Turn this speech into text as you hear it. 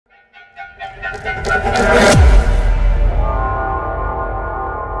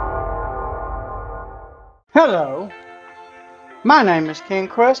Hello, my name is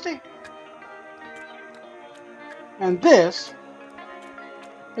KinggKrustie, and this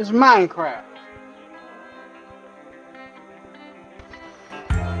is Minecraft.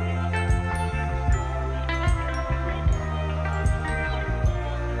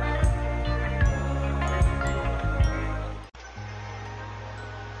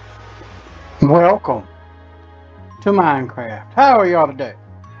 Welcome to Minecraft. How are y'all today?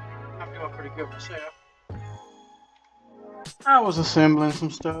 I'm doing pretty good myself. I was assembling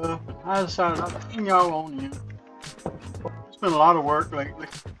some stuff, and I decided I'd bring y'all on in. It's been a lot of work lately.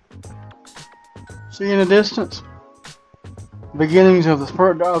 See in the distance? Beginnings of the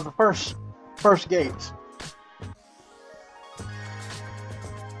first gates.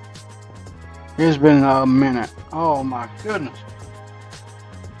 It's been a minute. Oh my goodness.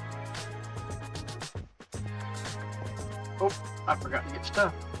 Oh, I forgot to get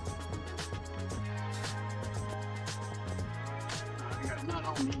stuff. I got none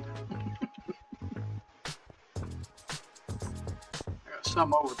on me. I got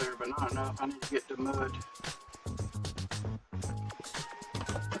some over there, but not enough. I need to get the mud.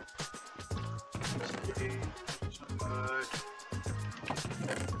 Let's see, some mud.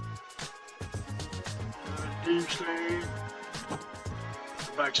 Deep sleeve.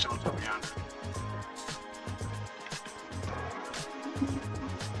 The blackstone's up yonder.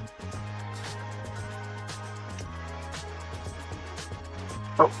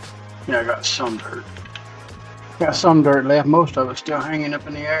 Oh, yeah, I got some dirt. Got some dirt left. Most of it still hanging up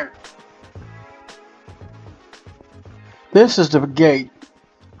in the air. This is the gate.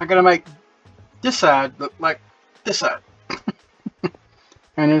 I gotta make this side look like this side.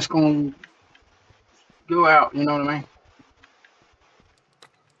 And it's gonna go out, you know what I mean?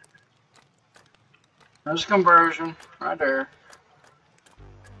 There's a conversion right there.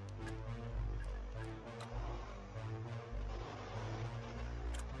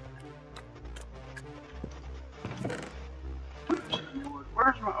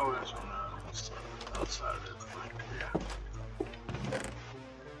 Where's my, oh, that's on the other side of this thing, yeah.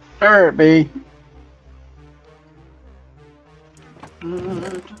 There it be.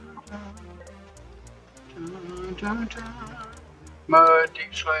 Mud,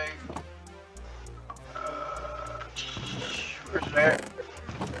 deep slave. Where's that?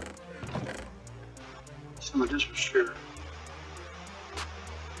 Some of this for sure.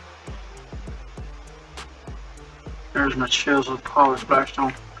 There's my chiseled polished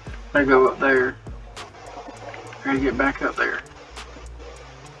blackstone. They go up there. I gotta get back up there.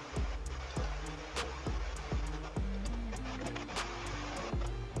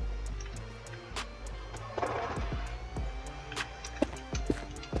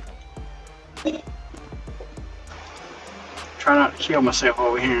 Try not to kill myself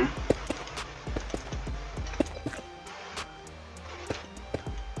over here.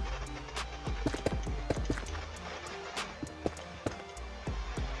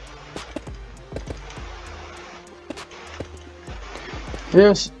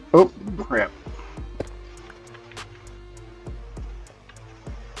 This, oh crap.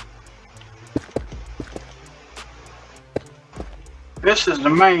 This is the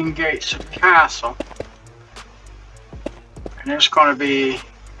main gates of the castle. And it's going to be,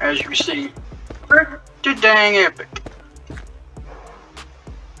 as you can see, pretty dang epic.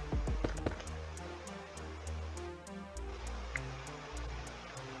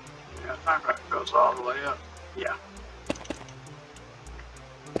 Yeah, I think it goes all the way up. Yeah.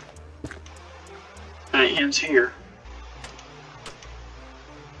 And it ends here.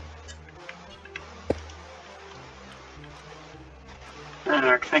 And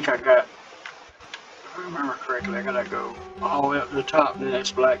I think I got, if I remember correctly, I gotta go all the way up to the top, and then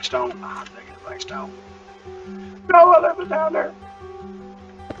it's blackstone. Ah, I think it's blackstone. No, I left it down there.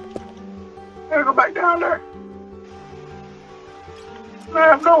 Gotta go back down there. I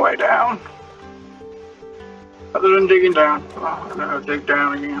have no way down. Other than digging down. Oh, I gotta dig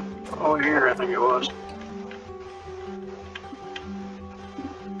down again. Over here, I think it was.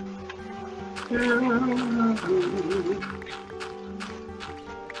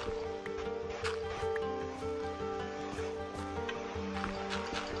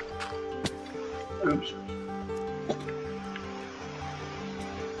 Oops.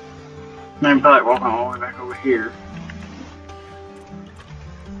 Maybe probably walking all the way back over here.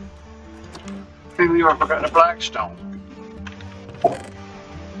 Maybe you forgot the blackstone.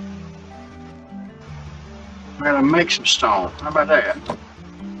 I gotta make some stone. How about that?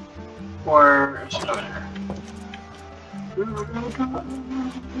 Where is it over there?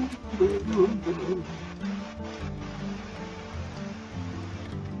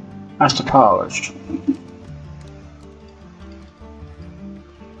 That's the polished.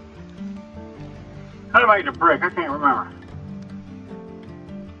 How do I make the brick? I can't remember.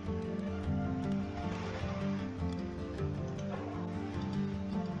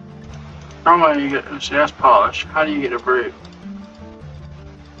 Normally you get, see that's polished. How do you get a brick?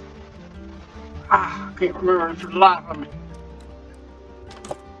 I can't remember for the life of me.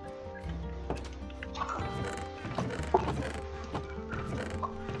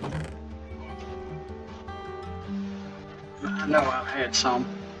 I know I've had some.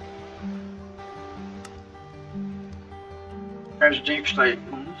 There's deep slate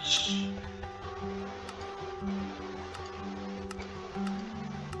ones.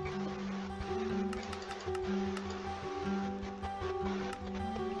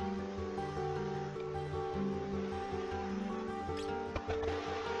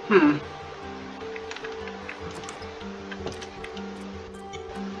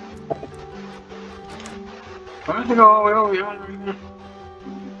 I have to go all the way over yonder.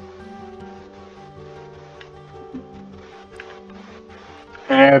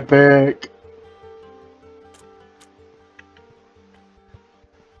 Epic.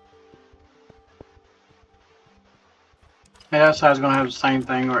 Yeah, that side's gonna have the same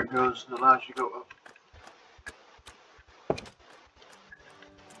thing where it goes, it allows you to go up.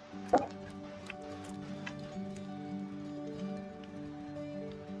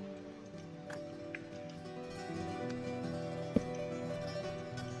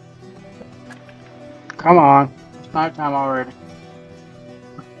 Come on, it's nighttime already.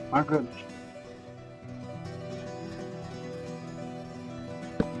 My goodness.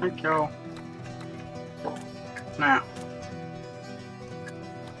 Thank you. Now,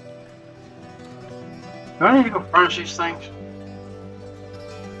 do I need to go furnish these things?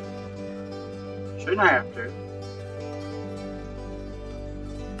 Shouldn't have to.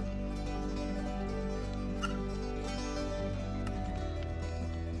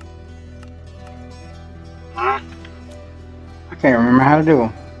 I can't remember how to do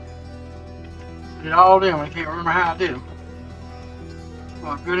them. I did all of them, I can't remember how I did them.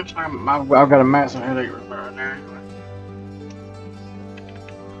 Oh goodness, I've got a massive headache right there anyway.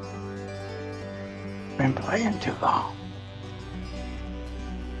 Been playing too long.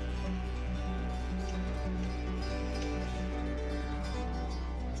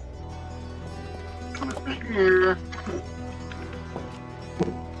 Come up in here.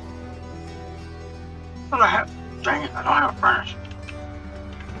 What I have? Dang it, I don't have a furnace.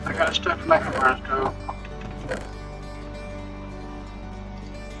 I got stuff to make a furnace go.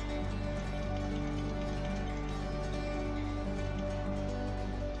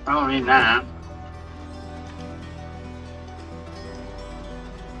 I don't need 9.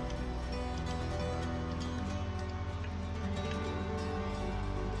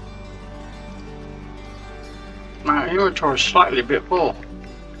 My inventory is slightly a bit full.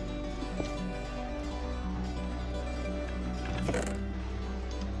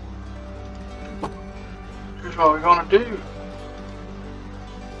 Here's what we're gonna do.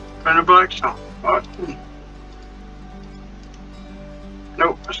 Find a blackstone. What?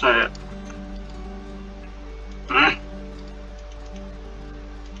 Nope, that's not it.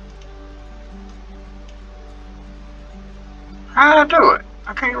 How'd I do it?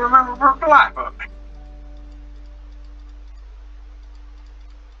 I can't remember for the life of me.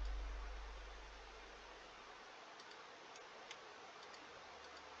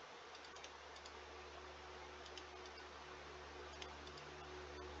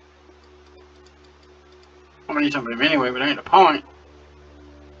 I'm gonna need some of them anyway, but ain't the point.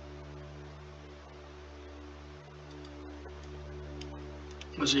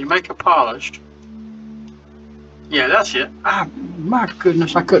 So you make it polished. Yeah, that's it. My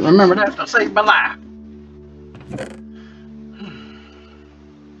goodness, I couldn't remember that to save my life.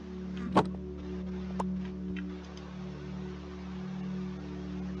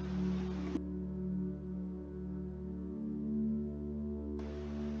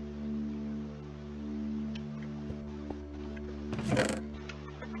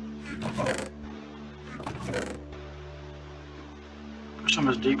 Put some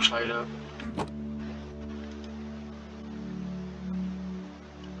of this deep slate up.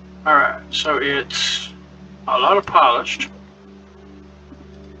 Alright, so it's a lot of polished.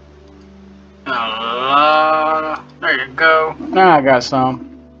 And a lot of, there you go. Now I got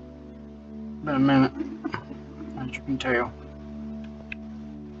some. Been a minute, as you can tell.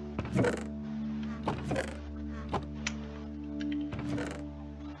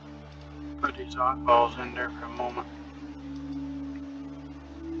 Put these eyeballs in there for a moment.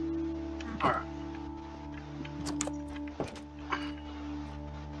 Alright.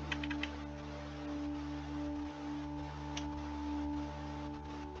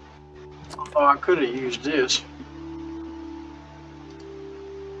 Oh, I could have used this.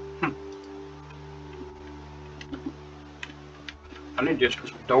 I need this for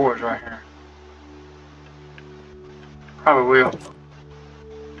some doors right here. Probably will.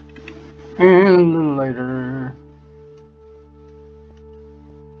 And a little later.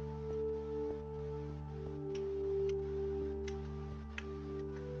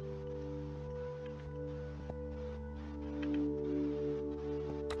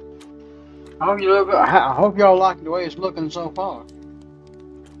 I hope y'all like the way it's looking so far.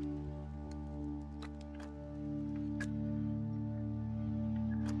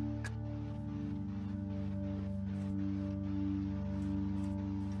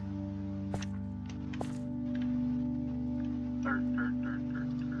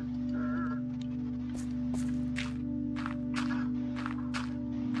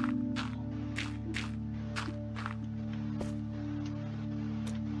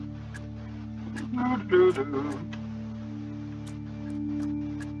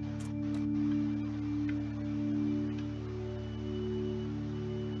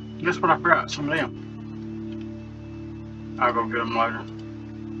 Guess what? I forgot some of them. I'll go get them later.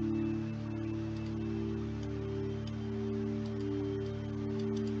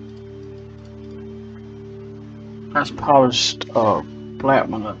 That's polished flat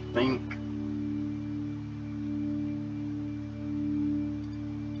one, I think.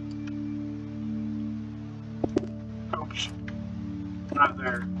 Oops. Not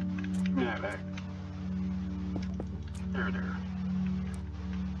there. Give me that back. There.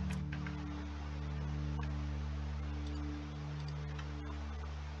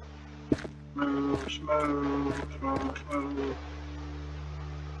 Smooth.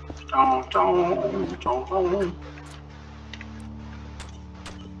 Stone.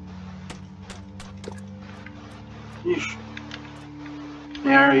 Yeesh.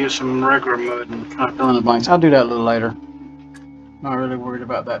 Yeah, I use some regular mud and kind of fill in the blanks. I'll do that a little later. Not really worried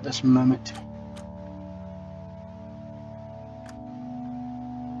about that this moment.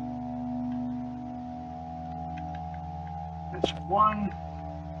 That's 1,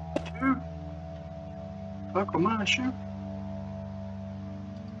 2. Buckle my shoe.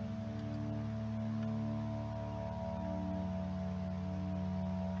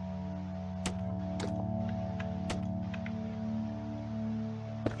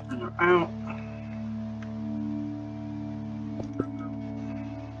 And they're out.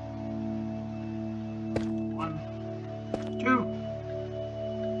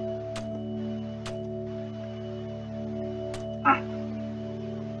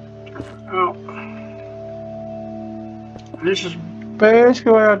 This is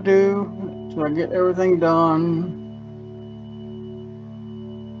basically what I do, so I get everything done.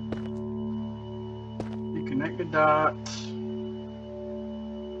 You connect the dots.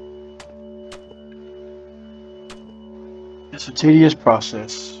 It's a tedious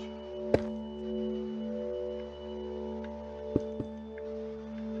process.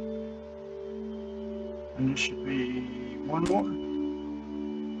 And this should be one more.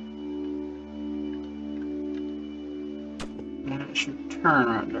 And it should turn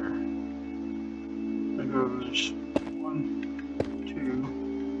right there. It goes 1,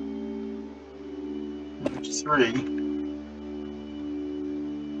 2, there's 3.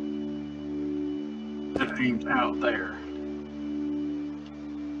 It aims out there.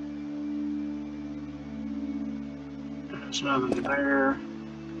 And there's another there.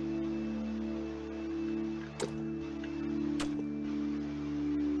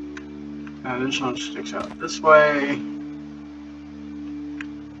 Now this one sticks out this way.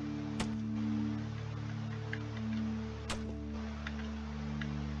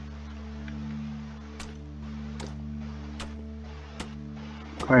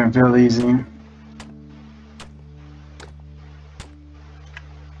 Quite and feel easy.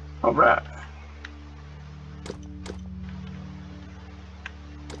 All right.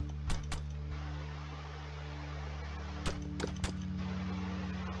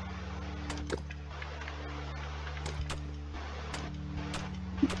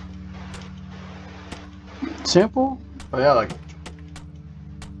 Simple? Oh yeah, I like it.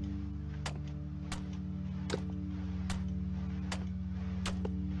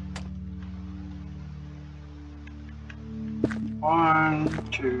 One,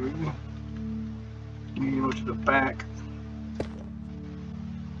 two. You go to the back.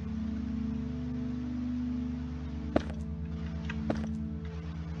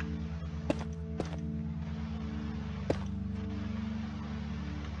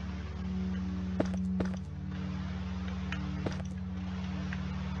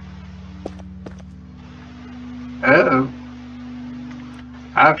 Uh-oh.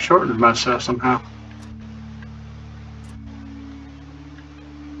 I've shortened myself somehow.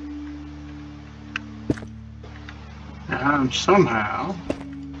 And somehow...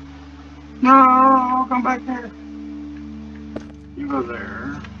 No, come back here. You go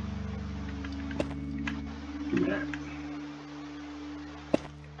there. Give me that.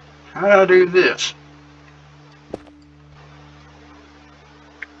 How do I do this?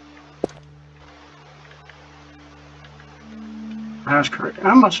 That's correct.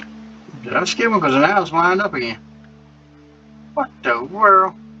 Did I skip one? Because now it's lined up again. What the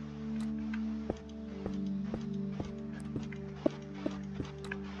world?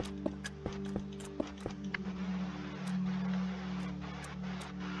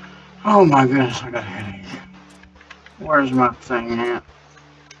 Oh my goodness, I got a headache. Where's my thing at?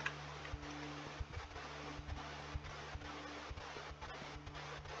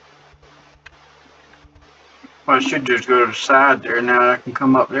 What I should do is go to the side there. Now I can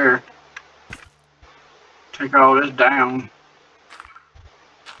come up there. Take all this down.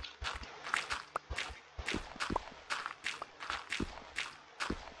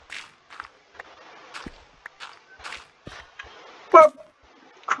 Whoop!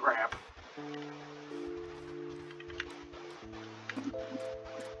 Crap.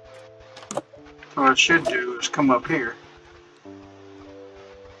 What I should do is come up here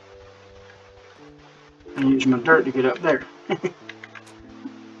and use my dirt to get up there.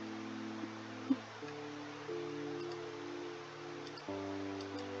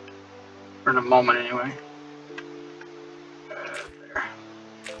 For the moment anyway. There.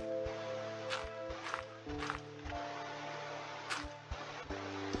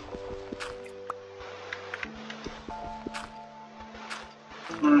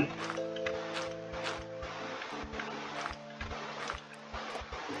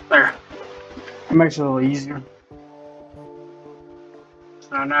 There. It makes it a little easier.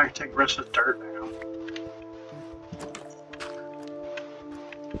 So now I can take the rest of the dirt down.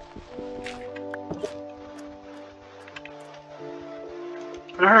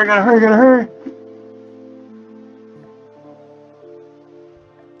 Gotta hurry.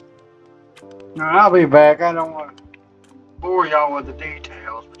 Now I'll be back. I don't want to bore y'all with the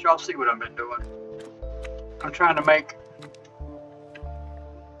details, but y'all see what I've been doing. I'm trying to make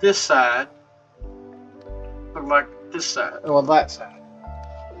this side look like this side, well, that side.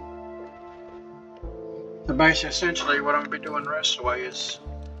 So basically, essentially, what I'm going to be doing the rest of the way is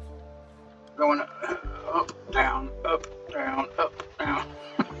going up, down, up, down, up, down.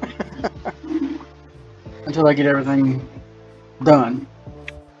 Until I get everything done.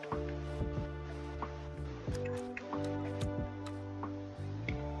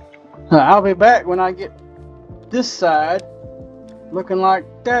 I'll be back when I get this side looking like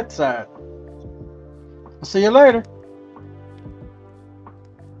that side. I'll see you later.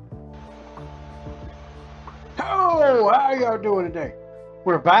 Oh, how y'all doing today?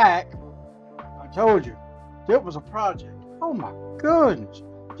 We're back. I told you, it was a project. Oh my goodness.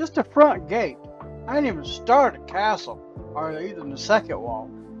 Just the front gate. I ain't even started the castle, or even the second wall.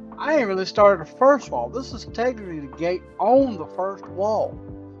 I ain't really started the first wall. This is technically the gate on the first wall.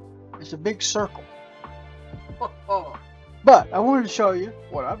 It's a big circle. But I wanted to show you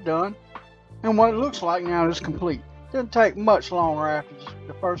what I've done and what it looks like now it's complete. Didn't take much longer after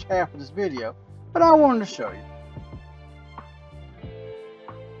the first half of this video, but I wanted to show you.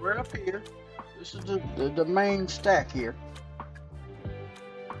 We're up here. This is the main stack here.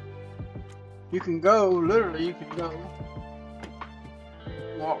 You can go, literally, you can go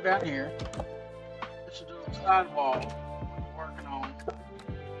walk down here. This is the side wall we're working on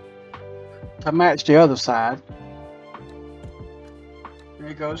to match the other side. There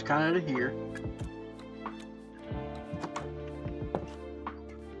it goes, kind of to here.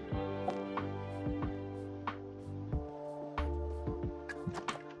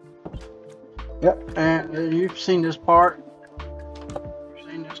 Yep, and you've seen this part. You've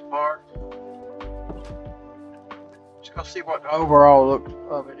seen this part. Just gonna see what the overall look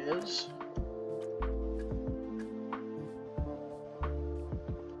of it is.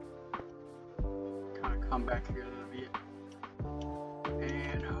 Kind of come back here a little bit.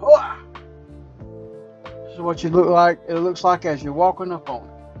 And hoa! This is what you look like. It looks like as you're walking up on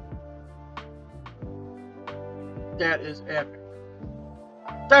it. That is epic.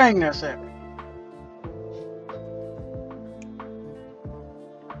 Dang, that's epic.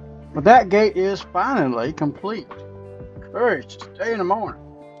 But that gate is finally complete. Courage to stay in the morning.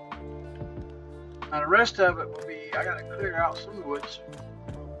 Now the rest of it will be, I gotta clear out some woods.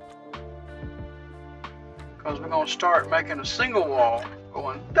 Because we're gonna start making a single wall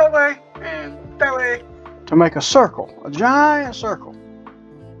going that way and that way to make a circle, a giant circle.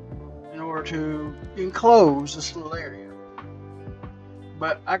 order to enclose this little area.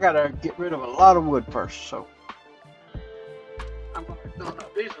 But I gotta get rid of a lot of wood first, so I'm gonna be filling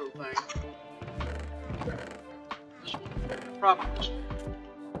up these little things. This one, probably this one,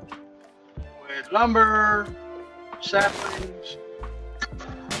 with lumber, saplings,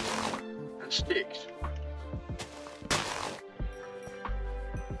 and sticks.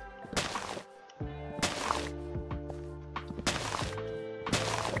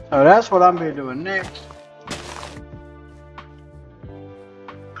 So that's what I'm going to be doing next.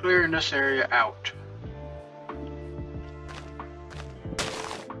 Clearing this area out.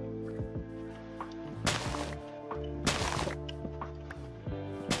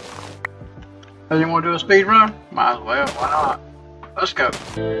 Oh, you want to do a speed run? Might as well, why not? Let's go.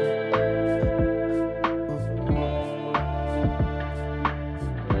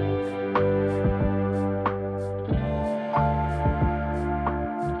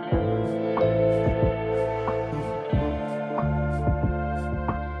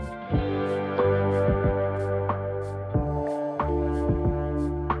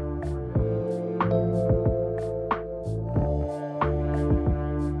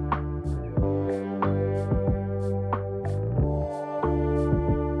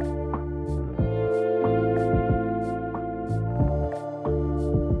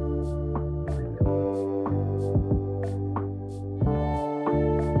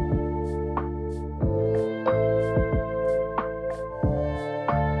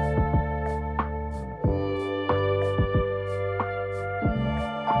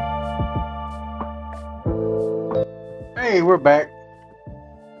 Hey, we're back.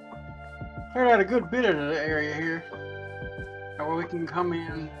 Cleared out a good bit of the area here, where we can come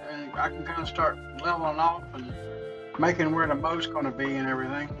in and I can kind of start leveling off and making where the mow's going to be and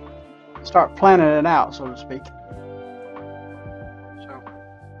everything. Start planning it out, so to speak. So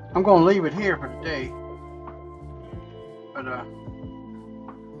I'm going to leave it here for today. But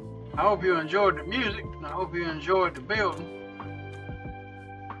I hope you enjoyed the music, and I hope you enjoyed the building.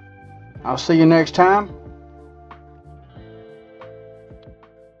 I'll see you next time.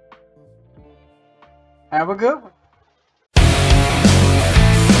 Have a good one.